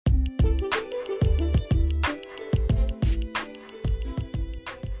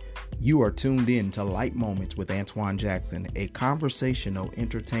You are tuned in to Light Moments with Antoine Jackson, a conversational,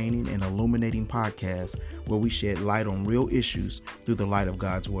 entertaining, and illuminating podcast where we shed light on real issues through the light of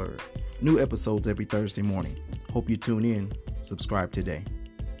God's Word. New episodes every Thursday morning. Hope you tune in. Subscribe today.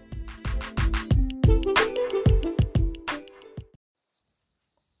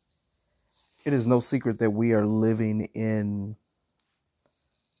 It is no secret that we are living in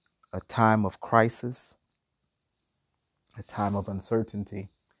a time of crisis, a time of uncertainty,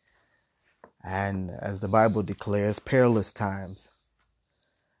 and as the Bible declares, perilous times.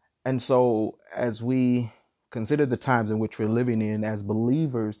 And so as we consider the times in which we're living in as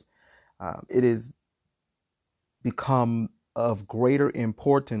believers, it has become of greater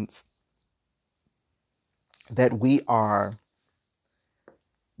importance that we are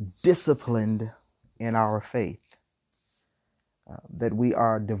disciplined in our faith, that we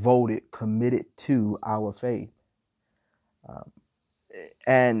are devoted, committed to our faith.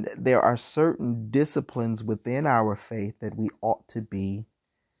 And there are certain disciplines within our faith that we ought to be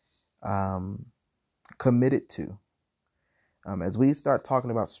committed to. As we start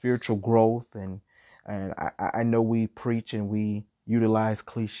talking about spiritual growth, and I know we preach and we utilize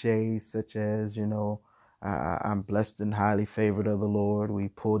cliches such as, I'm blessed and highly favored of the Lord. We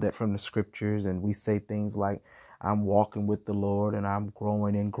pull that from the scriptures and we say things like, I'm walking with the Lord and I'm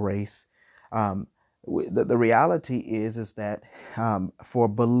growing in grace. The reality is that for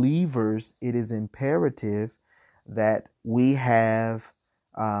believers, it is imperative that we have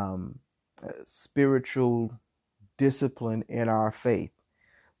spiritual discipline in our faith,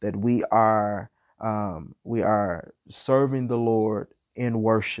 that we are serving the Lord in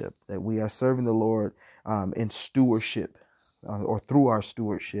worship, that we are serving the Lord in stewardship or through our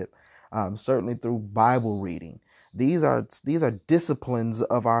stewardship, certainly through Bible reading. These are disciplines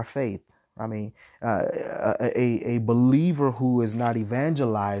of our faith. I mean, a believer who is not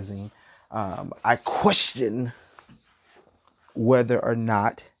evangelizing, I question whether or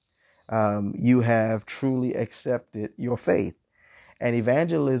not you have truly accepted your faith. And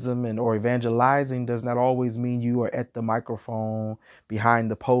evangelism or evangelizing does not always mean you are at the microphone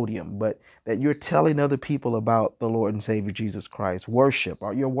behind the podium, but that you're telling other people about the Lord and Savior Jesus Christ. Worship,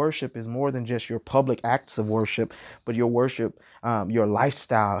 or your worship is more than just your public acts of worship, but your worship, your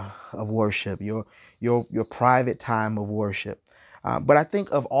lifestyle of worship, your private time of worship. But I think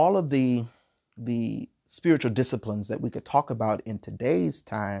of all of the spiritual disciplines that we could talk about in today's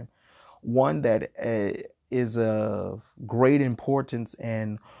time, one that is of great importance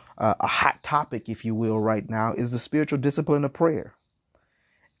and a hot topic, if you will, right now is the spiritual discipline of prayer.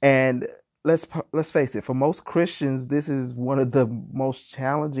 And let's face it, for most Christians, this is one of the most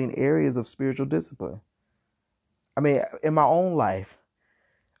challenging areas of spiritual discipline. I mean, in my own life,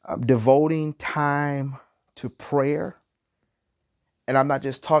 devoting time to prayer, and I'm not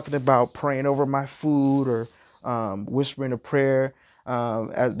just talking about praying over my food or whispering a prayer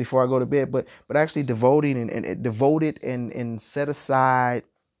before I go to bed, but actually devoting and set aside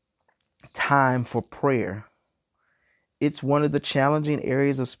time for prayer. It's one of the challenging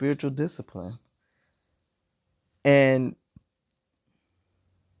areas of spiritual discipline. And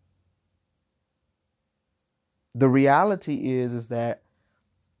the reality is that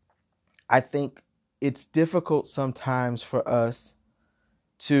I think it's difficult sometimes for us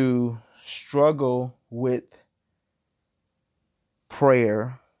to struggle with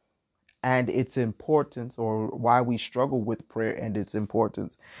prayer and its importance, or why we struggle with prayer and its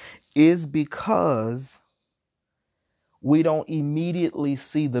importance, is because we don't immediately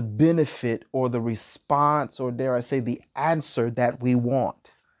see the benefit or the response, or dare I say the answer that we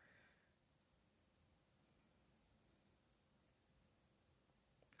want.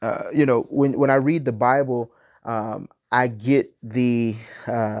 When I read the Bible, I get the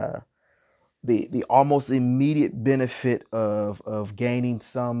almost immediate benefit of gaining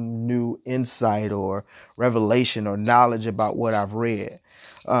some new insight or revelation or knowledge about what I've read.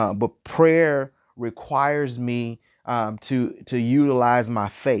 But prayer requires me to utilize my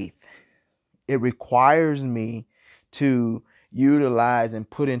faith. It requires me to utilize and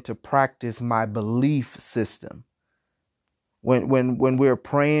put into practice my belief system. When we're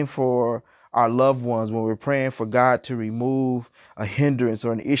praying for our loved ones, when we're praying for God to remove a hindrance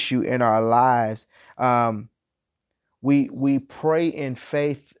or an issue in our lives, we pray in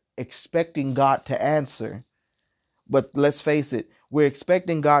faith, expecting God to answer. But let's face it, we're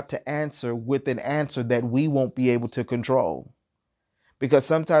expecting God to answer with an answer that we won't be able to control. Because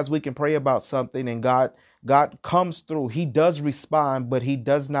sometimes we can pray about something and God comes through. He does respond, but he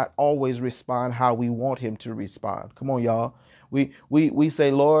does not always respond how we want him to respond. Come on, y'all. We say,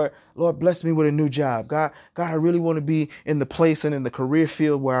 Lord, bless me with a new job. God, I really want to be in the place and in the career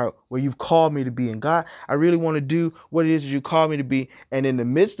field where you've called me to be. And God, I really want to do what it is that you called me to be. And in the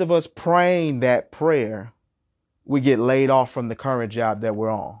midst of us praying that prayer, we get laid off from the current job that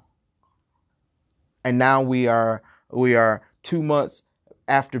we're on. And now we are 2 months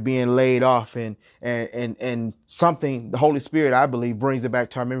after being laid off, and something, the Holy Spirit, I believe, brings it back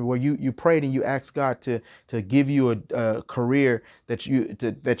to our memory where you prayed and you asked God to give you a career that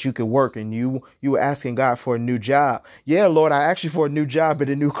you could work, and you were asking God for a new job. Yeah, Lord, I asked you for a new job and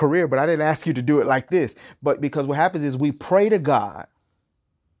a new career, but I didn't ask you to do it like this. But because what happens is we pray to God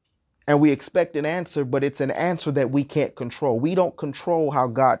and we expect an answer, but it's an answer that we can't control. We don't control how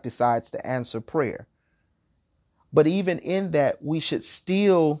God decides to answer prayer. But even in that, we should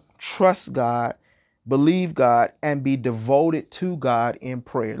still trust God, believe God, and be devoted to God in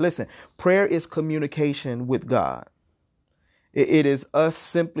prayer. Listen, prayer is communication with God. It is us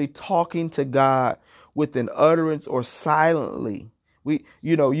simply talking to God with an utterance or silently.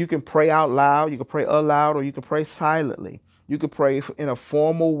 You can pray out loud, you can pray aloud, or you can pray silently. You could pray in a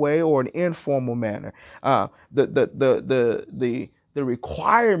formal way or an informal manner. The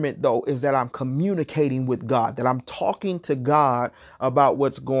requirement, though, is that I'm communicating with God, that I'm talking to God about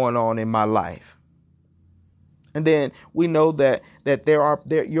what's going on in my life. And then we know that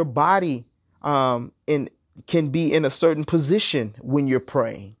your body can be in a certain position when you're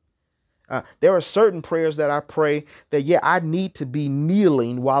praying. There are certain prayers that I pray that, I need to be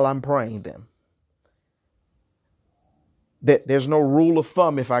kneeling while I'm praying them. That there's no rule of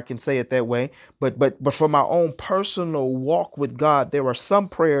thumb, if I can say it that way. But for my own personal walk with God, there are some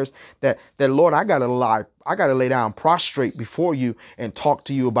prayers that Lord, I gotta lay down prostrate before you and talk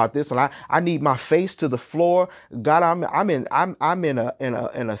to you about this. And I need my face to the floor. God, I'm in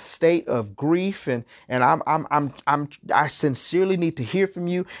a state of grief, and I sincerely need to hear from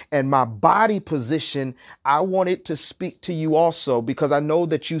you. And my body position, I want it to speak to you also, because I know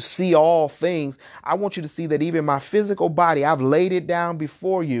that you see all things. I want you to see that even my physical body, I've laid it down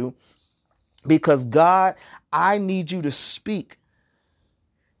before you, because God, I need you to speak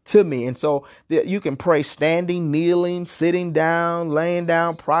to me. And so you can pray standing, kneeling, sitting down, laying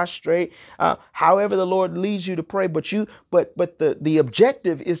down, prostrate, however the Lord leads you to pray. But the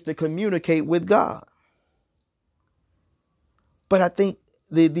objective is to communicate with God. But I think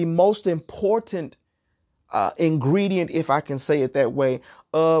the most important ingredient, if I can say it that way,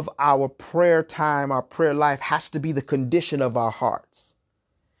 of our prayer time, our prayer life, has to be the condition of our hearts.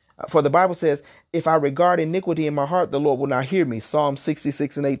 For the Bible says, if I regard iniquity in my heart, the Lord will not hear me. Psalm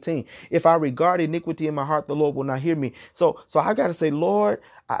 66:18. If I regard iniquity in my heart, the Lord will not hear me. So I got to say, Lord,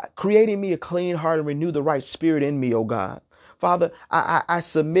 create in me a clean heart and renew the right spirit in me, oh God. Father, I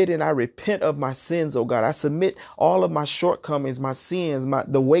submit and I repent of my sins, oh God. I submit all of my shortcomings, my sins,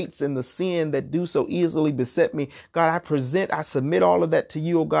 the weights and the sin that do so easily beset me. God, I submit all of that to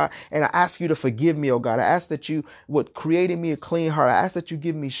you, oh God, and I ask you to forgive me, oh God. I ask that you would create in me a clean heart. I ask that you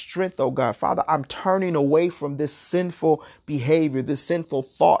give me strength, oh God. Father, I'm turning away from this sinful behavior, this sinful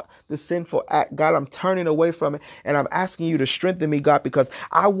thought, this sinful act. God, I'm turning away from it, and I'm asking you to strengthen me, God, because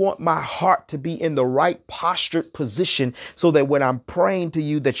I want my heart to be in the right postured position so that when I'm praying to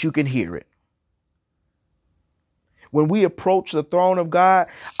you, that you can hear it. When we approach the throne of God,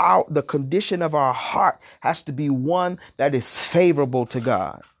 the condition of our heart has to be one that is favorable to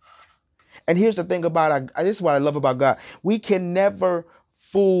God. And here's the thing about this is what I love about God. We can never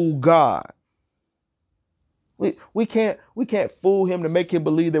fool God. We can't fool him to make him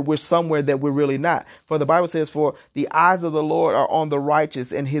believe that we're somewhere that we're really not. For the Bible says, for the eyes of the Lord are on the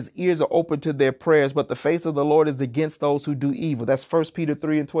righteous and his ears are open to their prayers, but the face of the Lord is against those who do evil. That's 1 Peter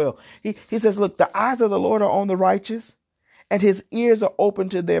 3:12. He says, look, the eyes of the Lord are on the righteous and his ears are open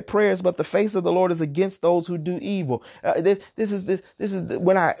to their prayers, but the face of the Lord is against those who do evil. This is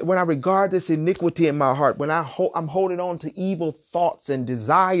when I regard this iniquity in my heart, when I'm holding on to evil thoughts and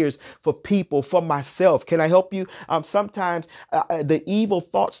desires for people, for myself. Can I help you? Sometimes the evil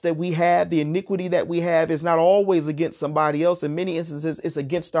thoughts that we have, the iniquity that we have, is not always against somebody else. In many instances, it's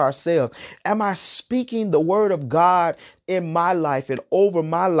against ourselves. Am I speaking the word of God in my life and over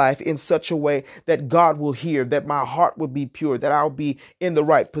my life in such a way that God will hear, that my heart will be pure, that I'll be in the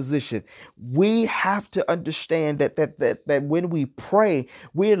right position? We have to understand that when we pray,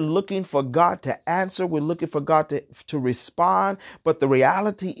 we're looking for God to answer. We're looking for God to respond. But the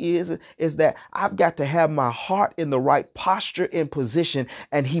reality is that I've got to have my heart in the right posture and position.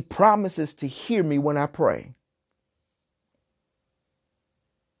 And he promises to hear me when I pray.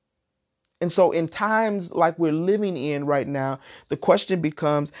 And so in times like we're living in right now, the question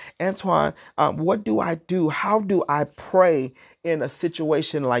becomes, Antoine, what do I do? How do I pray in a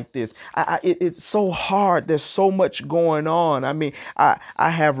situation like this? It's so hard. There's so much going on. I mean, I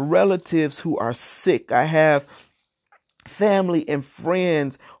have relatives who are sick. I have family and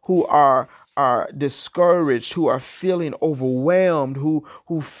friends who are discouraged, who are feeling overwhelmed,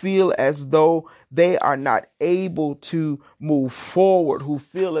 who feel as though they are not able to move forward, who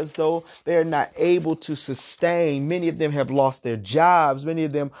feel as though they're not able to sustain. Many of them have lost their jobs. Many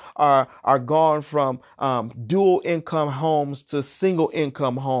of them are gone from dual income homes to single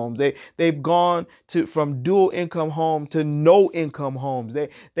income homes. They've gone from dual income home to no income homes.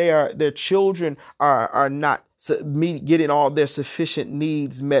 Their children are not getting all their sufficient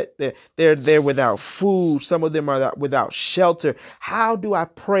needs met. They're without food. Some of them are without shelter. How do I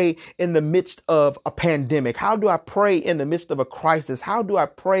pray in the midst of a pandemic? How do I pray in the midst of a crisis? How do I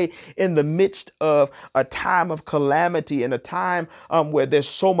pray in the midst of a time of calamity and a time where there's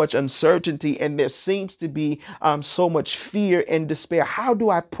so much uncertainty and there seems to be so much fear and despair? How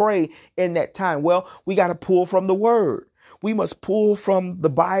do I pray in that time? Well, we got to pull from the word. We must pull from the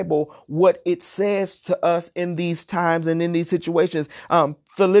Bible what it says to us in these times and in these situations.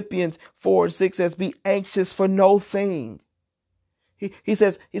 Philippians 4:6 says, be anxious for no thing. He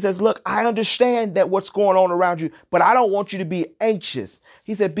says, look, I understand that what's going on around you, but I don't want you to be anxious.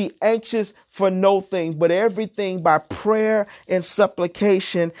 He said, be anxious for no thing, but everything by prayer and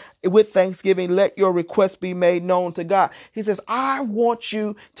supplication with thanksgiving, let your requests be made known to God. He says, I want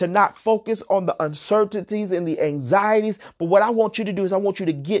you to not focus on the uncertainties and the anxieties, but what I want you to do is I want you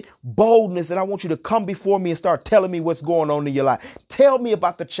to get boldness, and I want you to come before me and start telling me what's going on in your life. Tell me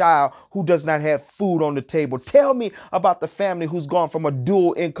about the child who does not have food on the table. Tell me about the family who's gone from a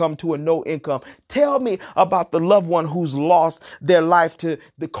dual income to a no income. Tell me about the loved one who's lost their life to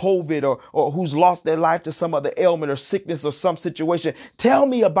the COVID or who's lost their life to some other ailment or sickness or some situation. Tell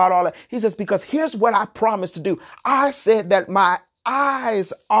me about all that. He says, because here's what I promised to do. I said that my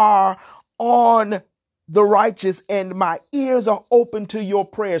eyes are on the righteous and my ears are open to your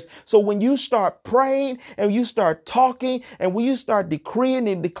prayers. So when you start praying and you start talking and when you start decreeing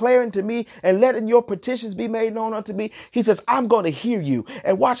and declaring to me and letting your petitions be made known unto me, he says, I'm going to hear you.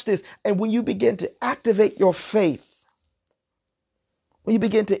 And watch this. And when you begin to activate your faith, when you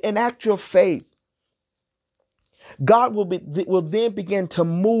begin to enact your faith, God will then begin to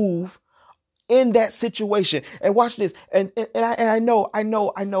move in that situation. And watch this. And I know,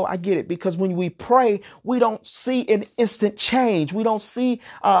 I get it, because when we pray, we don't see an instant change. We don't see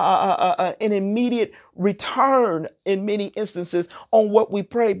an immediate return in many instances on what we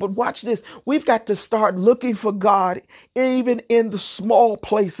pray. But watch this. We've got to start looking for God even in the small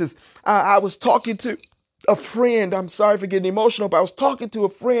places. I was talking to a friend. I'm sorry for getting emotional, but I was talking to a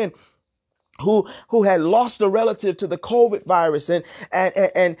friend who had lost a relative to the COVID virus. And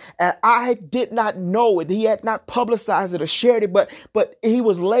I did not know it. He had not publicized it or shared it, but he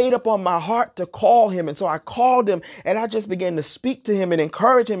was laid up on my heart to call him. And so I called him and I just began to speak to him and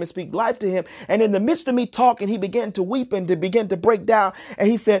encourage him and speak life to him. And in the midst of me talking, he began to weep and to begin to break down.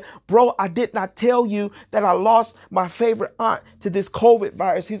 And he said, bro, I did not tell you that I lost my favorite aunt to this COVID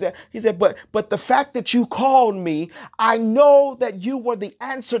virus. He said, but the fact that you called me, I know that you were the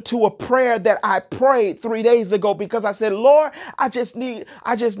answer to a prayer that I prayed 3 days ago, because I said, Lord, I just need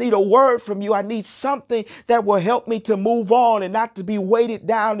a word from you. I need something that will help me to move on and not to be weighted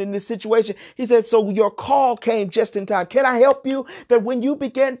down in this situation. He said, so your call came just in time. Can I help you? That when you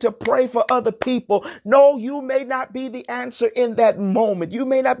begin to pray for other people, no, you may not be the answer in that moment. You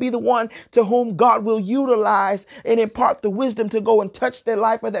may not be the one to whom God will utilize and impart the wisdom to go and touch their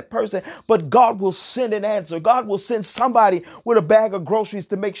life of that person, but God will send an answer. God will send somebody with a bag of groceries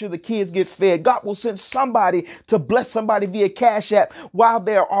to make sure the kids get fed. God will send somebody to bless somebody via Cash App while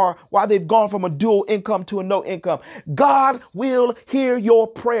they've gone from a dual income to a no income. God will hear your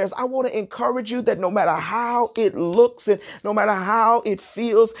prayers. I want to encourage you that no matter how it looks and no matter how it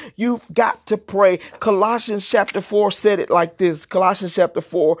feels, you've got to pray. Colossians chapter 4 said it like this. Colossians chapter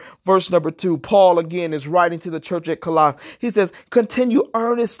 4, verse number 2. Paul again is writing to the church at Colossus. He says, continue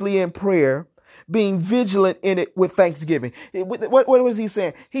earnestly in prayer, being vigilant in it with thanksgiving. What was he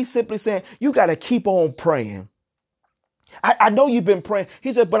saying? He's simply saying, you got to keep on praying. I know you've been praying.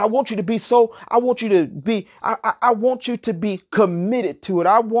 He said, but I want you to be committed to it.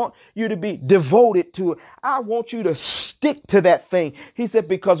 I want you to be devoted to it. I want you to stick to that thing. He said,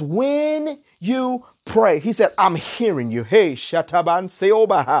 because when you pray, he said, I'm hearing you. Hey, Shataban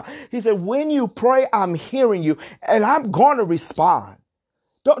Seobaha. He said, when you pray, I'm hearing you and I'm going to respond.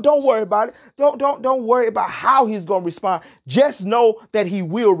 Don't worry about it. Don't worry about how he's going to respond. Just know that he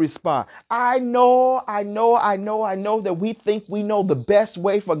will respond. I know that we think we know the best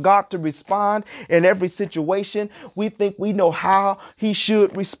way for God to respond in every situation. We think we know how he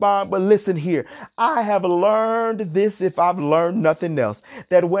should respond. But listen here, I have learned this, if I've learned nothing else,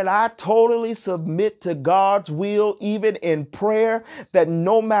 that when I totally submit to God's will, even in prayer, that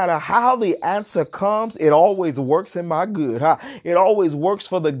no matter how the answer comes, it always works in my good. It always works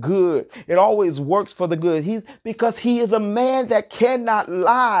for the good. It always works for the good. Because he is a man that cannot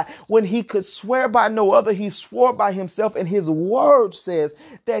lie. When he could swear by no other, he swore by himself, and his word says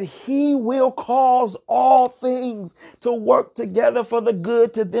that he will cause all things to work together for the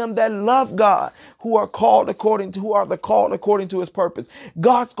good to them that love God, who are the called according to his purpose.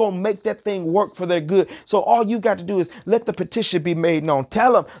 God's going to make that thing work for their good. So all you got to do is let the petition be made known.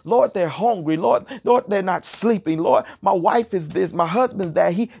 Tell them, Lord, they're hungry. Lord, they're not sleeping. Lord, my wife is this, my husband's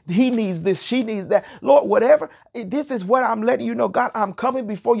that. He needs this, she needs that. Lord, whatever. This is what I'm letting you know. God, I'm coming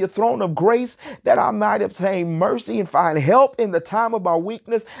before your throne of grace that I might obtain mercy and find help in the time of my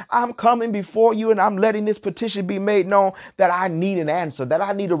weakness. I'm coming before you and I'm letting this petition be made known that I need an answer, that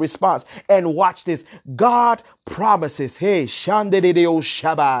I need a response. And watch this. God promises. Hey,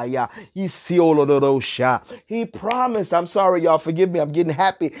 Shabaya. He promised. I'm sorry, y'all. Forgive me. I'm getting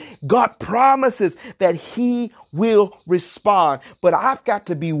happy. God promises that he will respond. But I've got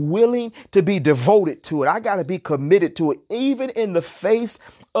to be willing to be devoted to it. I got to be committed to it, even in the face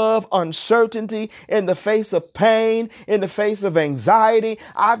of uncertainty, in the face of pain, in the face of anxiety.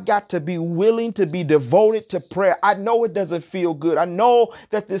 I've got to be willing to be devoted to prayer. I know it doesn't feel good. I know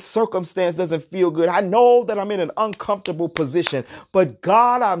that this circumstance doesn't feel good. I know that I'm in an uncomfortable position, but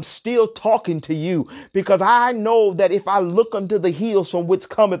God, I'm still talking to you, because I know that if I look unto the hills from which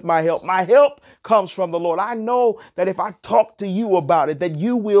cometh my help comes from the Lord. I know that if I talk to you about it, that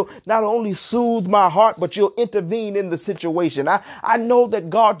you will not only soothe my heart, but you'll intervene in the situation. I know that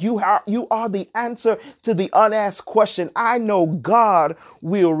God, you are the answer to the unasked question. I know God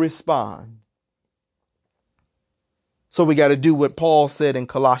will respond. So we got to do what Paul said in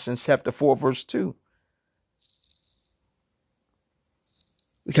Colossians chapter 4, verse 2.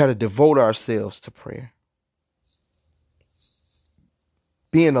 We got to devote ourselves to prayer.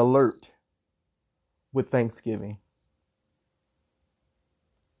 Being alert with thanksgiving.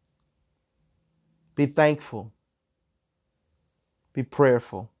 Be thankful. Be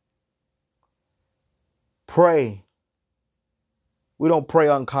prayerful. Pray. We don't pray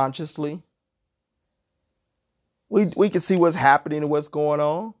unconsciously. We can see what's happening and what's going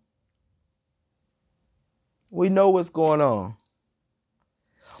on. We know what's going on.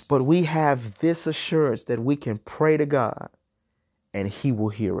 But we have this assurance that we can pray to God and he will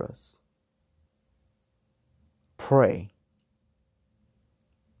hear us. Pray.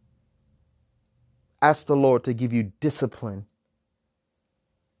 Ask the Lord to give you discipline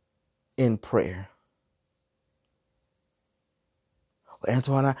in prayer. Well,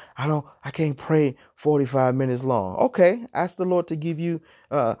 Antoine, I can't pray 45 minutes long. Okay, ask the Lord to give you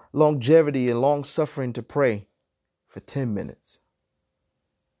longevity and long suffering to pray for 10 minutes.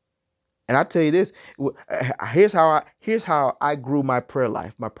 And I tell you this, here's how I grew my prayer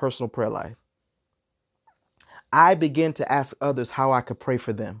life, my personal prayer life. I began to ask others how I could pray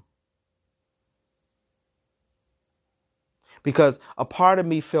for them. Because a part of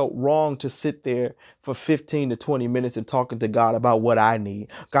me felt wrong to sit there for 15 to 20 minutes and talking to God about what I need.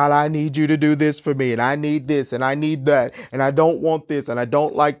 God, I need you to do this for me, and I need this, and I need that, and I don't want this, and I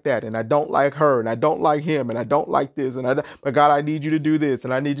don't like that, and I don't like her, and I don't like him, and I don't like this, but God, I need you to do this,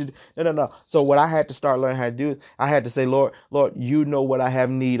 and I need you to, no. So what I had to start learning how to do, I had to say, Lord, you know what I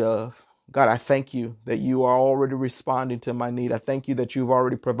have need of. God, I thank you that you are already responding to my need. I thank you that you've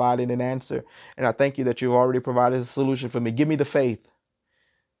already provided an answer. And I thank you that you've already provided a solution for me. Give me the faith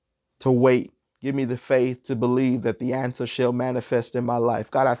to wait. Give me the faith to believe that the answer shall manifest in my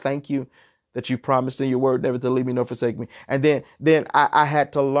life. God, I thank you that you promised in your word never to leave me nor forsake me. And then I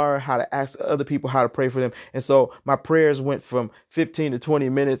had to learn how to ask other people how to pray for them. And so my prayers went from 15 to 20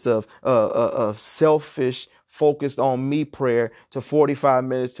 minutes of selfish, focused on me prayer to 45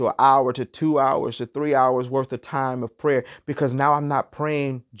 minutes to an hour to 2 hours to 3 hours worth of time of prayer, because now I'm not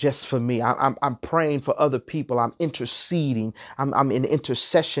praying just for me. I'm praying for other people. I'm interceding. I'm in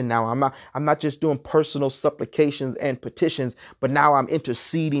intercession now. I'm not just doing personal supplications and petitions, but now I'm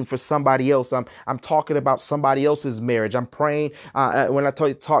interceding for somebody else. I'm talking about somebody else's marriage. I'm praying when I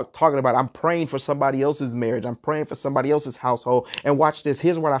talking about, I'm praying for somebody else's marriage. I'm praying for somebody else's household. And watch this.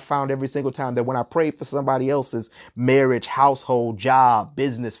 Here's what I found every single time, that when I prayed for somebody else, else's marriage, household, job,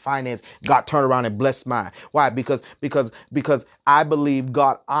 business, finance. God turned around and blessed mine. Why? Because I believe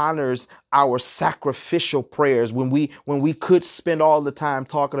God honors our sacrificial prayers when we could spend all the time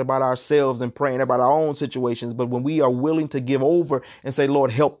talking about ourselves and praying about our own situations. But when we are willing to give over and say,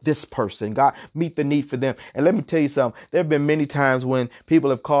 Lord, help this person, God, meet the need for them. And let me tell you something. There have been many times when people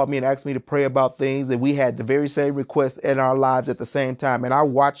have called me and asked me to pray about things, and we had the very same requests in our lives at the same time. And I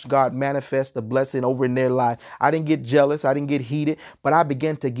watched God manifest the blessing over in their life. I didn't get jealous. I didn't get heated, but I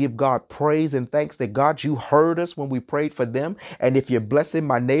began to give God praise and thanks that God, you heard us when we prayed for them. And if you're blessing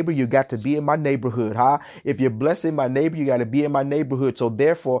my neighbor, you got to be in my neighborhood, huh? If you're blessing my neighbor, you got to be in my neighborhood. So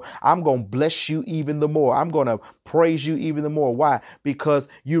therefore, I'm going to bless you even the more. I'm going to praise you even the more. Why? Because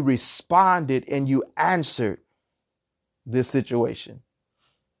you responded and you answered this situation.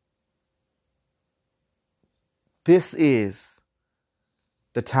 This is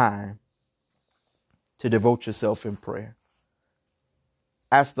the time to devote yourself in prayer.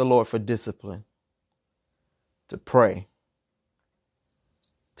 Ask the Lord for discipline to pray,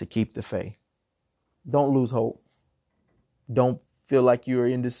 to keep the faith. Don't lose hope. Don't feel like you're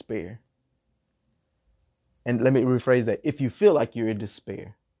in despair. And let me rephrase that. If you feel like you're in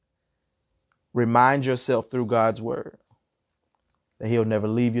despair, remind yourself through God's word that he'll never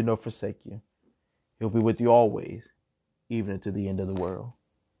leave you nor forsake you. He'll be with you always, even to the end of the world.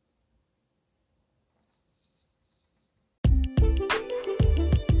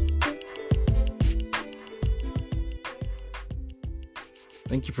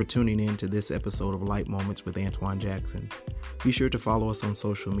 Thank you for tuning in to this episode of Light Moments with Antoine Jackson. Be sure to follow us on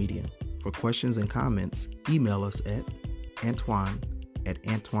social media. For questions and comments, email us at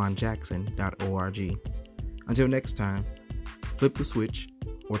antoine@antoinejackson.org. Until next time, flip the switch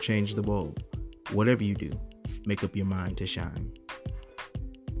or change the bulb. Whatever you do, make up your mind to shine.